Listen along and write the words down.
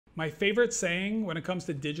My favorite saying when it comes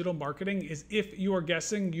to digital marketing is if you are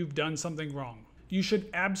guessing, you've done something wrong. You should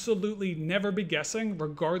absolutely never be guessing,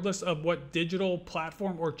 regardless of what digital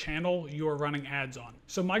platform or channel you are running ads on.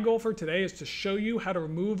 So my goal for today is to show you how to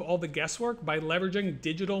remove all the guesswork by leveraging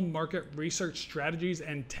digital market research strategies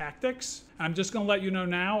and tactics. I'm just gonna let you know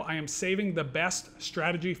now, I am saving the best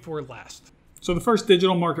strategy for last. So the first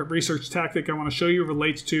digital market research tactic I want to show you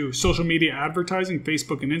relates to social media advertising,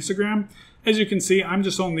 Facebook and Instagram. As you can see, I'm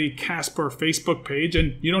just on the Casper Facebook page,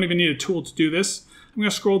 and you don't even need a tool to do this. I'm going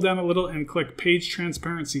to scroll down a little and click Page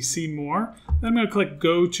Transparency, See More. Then I'm going to click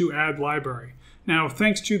Go to Ad Library. Now,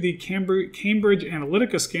 thanks to the Cambridge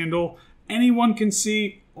Analytica scandal, anyone can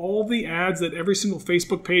see all the ads that every single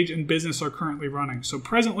Facebook page and business are currently running. So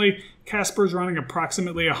presently, Casper is running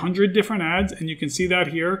approximately 100 different ads, and you can see that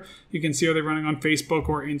here. You can see are they running on Facebook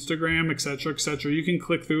or Instagram, etc., etc. You can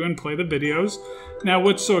click through and play the videos. Now,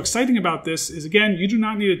 what's so exciting about this is, again, you do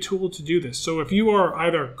not need a tool to do this. So if you are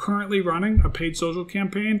either currently running a paid social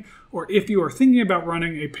campaign, or if you are thinking about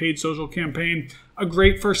running a paid social campaign, a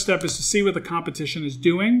great first step is to see what the competition is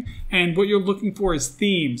doing, and what you're looking for is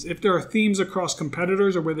themes. If there are themes across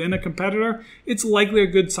competitors or within a competitor, it's likely a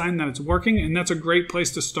good sign that it's working, and that's a great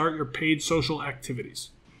place to start your paid social activities.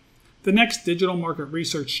 The next digital market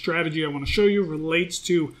research strategy I want to show you relates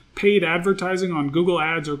to paid advertising on Google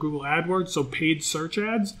Ads or Google AdWords, so paid search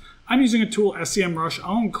ads. I'm using a tool, SEMrush.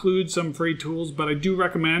 I'll include some free tools, but I do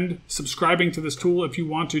recommend subscribing to this tool if you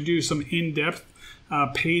want to do some in-depth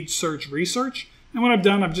paid search research. And what I've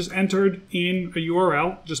done, I've just entered in a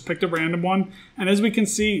URL, just picked a random one. And as we can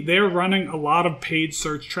see, they're running a lot of paid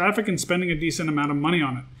search traffic and spending a decent amount of money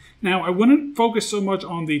on it. Now, I wouldn't focus so much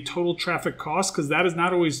on the total traffic cost because that is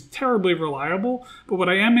not always terribly reliable. But what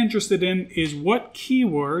I am interested in is what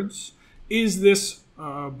keywords is this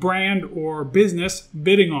brand or business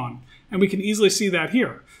bidding on. And we can easily see that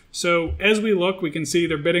here. So as we look, we can see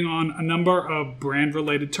they're bidding on a number of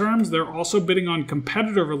brand-related terms. They're also bidding on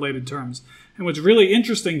competitor-related terms. And what's really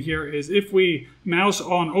interesting here is if we mouse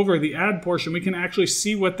on over the ad portion, we can actually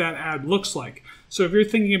see what that ad looks like. So if you're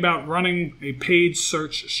thinking about running a paid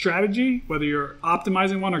search strategy, whether you're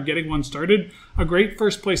optimizing one or getting one started, a great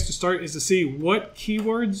first place to start is to see what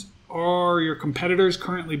keywords are your competitors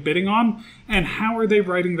currently bidding on and how are they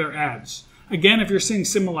writing their ads. Again, if you're seeing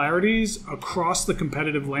similarities across the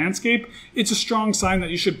competitive landscape, it's a strong sign that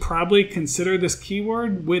you should probably consider this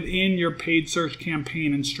keyword within your paid search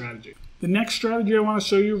campaign and strategy. The next strategy I want to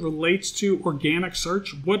show you relates to organic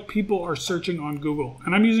search, what people are searching on Google.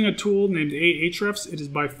 And I'm using a tool named Ahrefs. It is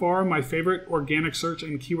by far my favorite organic search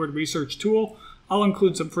and keyword research tool. I'll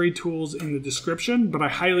include some free tools in the description, but I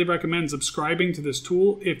highly recommend subscribing to this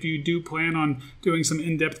tool if you do plan on doing some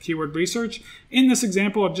in-depth keyword research. In this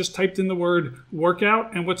example, I've just typed in the word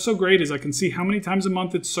workout, and what's so great is I can see how many times a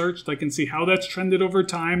month it's searched. I can see how that's trended over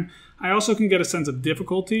time. I also can get a sense of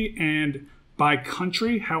difficulty and by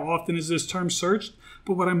country, how often is this term searched?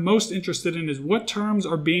 But what I'm most interested in is what terms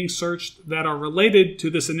are being searched that are related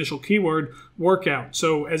to this initial keyword, workout.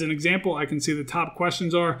 So as an example, I can see the top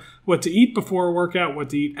questions are what to eat before a workout,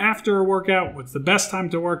 what to eat after a workout, what's the best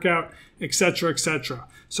time to work out, etc., etc.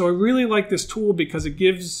 So I really like this tool because it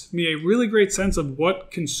gives me a really great sense of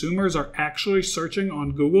what consumers are actually searching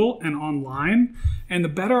on Google and online. And the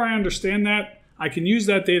better I understand that, I can use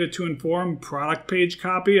that data to inform product page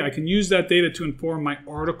copy. I can use that data to inform my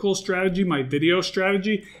article strategy, my video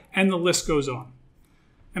strategy, and the list goes on.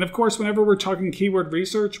 And of course, whenever we're talking keyword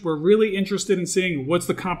research, we're really interested in seeing what's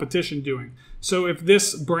the competition doing. So if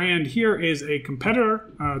this brand here is a competitor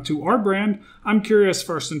to our brand, I'm curious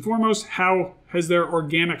first and foremost, how has their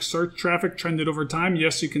organic search traffic trended over time?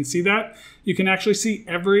 Yes, you can see that. You can actually see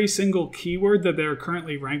every single keyword that they're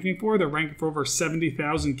currently ranking for. They're ranking for over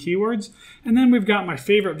 70,000 keywords. And then we've got my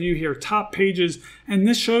favorite view here, top pages. And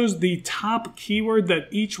this shows the top keyword that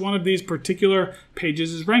each one of these particular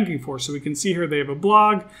pages is ranking for. So we can see here they have a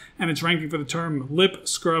blog and it's ranking for the term lip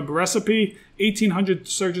scrub recipe, 1,800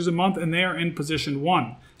 searches a month, and they are in position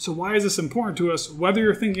 1. So why is this important to us? Whether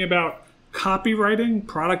you're thinking about copywriting,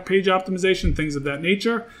 product page optimization, things of that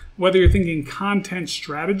nature, whether you're thinking content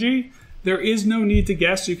strategy, there is no need to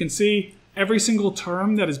guess. You can see every single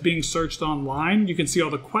term that is being searched online. You can see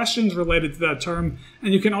all the questions related to that term,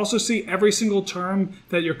 and you can also see every single term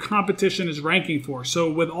that your competition is ranking for. So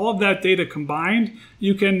with all of that data combined,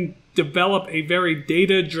 you can develop a very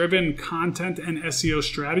data-driven content and SEO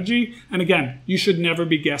strategy. And again, you should never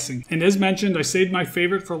be guessing. And as mentioned, I saved my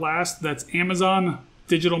favorite for last. That's Amazon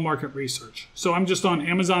digital market research. So I'm just on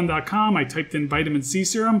Amazon.com. I typed in vitamin C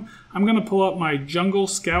serum. I'm going to pull up my Jungle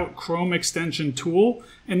Scout Chrome extension tool.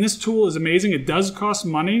 And this tool is amazing. It does cost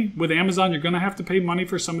money. With Amazon, you're going to have to pay money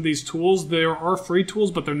for some of these tools. There are free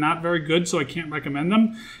tools, but they're not very good, so I can't recommend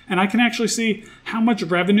them. And I can actually see how much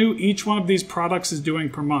revenue each one of these products is doing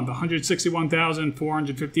per month. 161,000,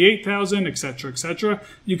 458,000, etc., etc.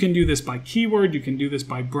 You can do this by keyword. You can do this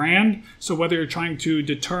by brand. So whether you're trying to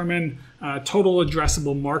determine total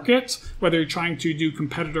addressable market, whether you're trying to do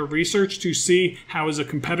competitor research to see how is a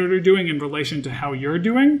competitor doing in relation to how you're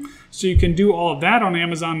doing. So you can do all of that on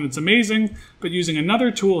Amazon, and it's amazing. But using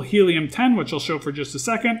another tool, Helium 10, which I'll show for just a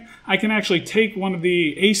second, I can actually take one of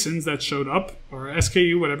the ASINs that showed up, or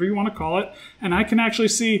SKU, whatever you want to call it, and I can actually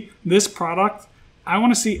see this product. I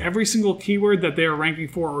want to see every single keyword that they are ranking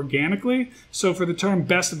for organically. So for the term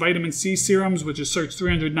best vitamin C serums, which is searched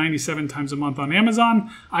 397 times a month on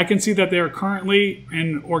Amazon, I can see that they are currently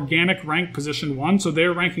in organic rank position 1. So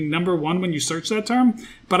they're ranking number 1 when you search that term.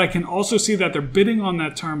 But I can also see that they're bidding on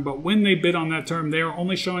that term. But when they bid on that term, they are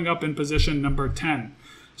only showing up in position number 10.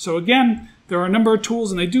 So again, there are a number of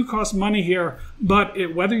tools and they do cost money here, but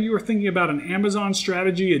whether you are thinking about an Amazon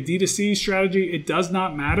strategy, a D2C strategy, it does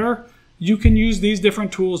not matter. You can use these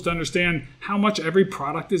different tools to understand how much every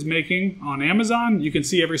product is making on Amazon. You can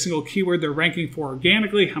see every single keyword they're ranking for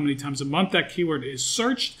organically, how many times a month that keyword is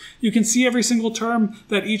searched. You can see every single term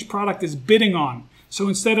that each product is bidding on. So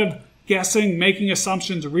instead of guessing, making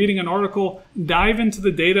assumptions, reading an article, dive into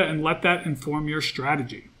the data and let that inform your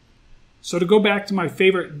strategy. So to go back to my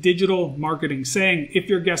favorite digital marketing saying, if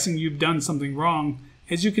you're guessing you've done something wrong,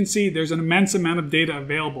 as you can see, there's an immense amount of data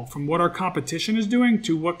available from what our competition is doing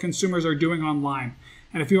to what consumers are doing online.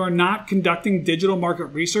 And if you are not conducting digital market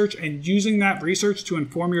research and using that research to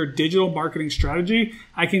inform your digital marketing strategy,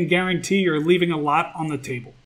 I can guarantee you're leaving a lot on the table.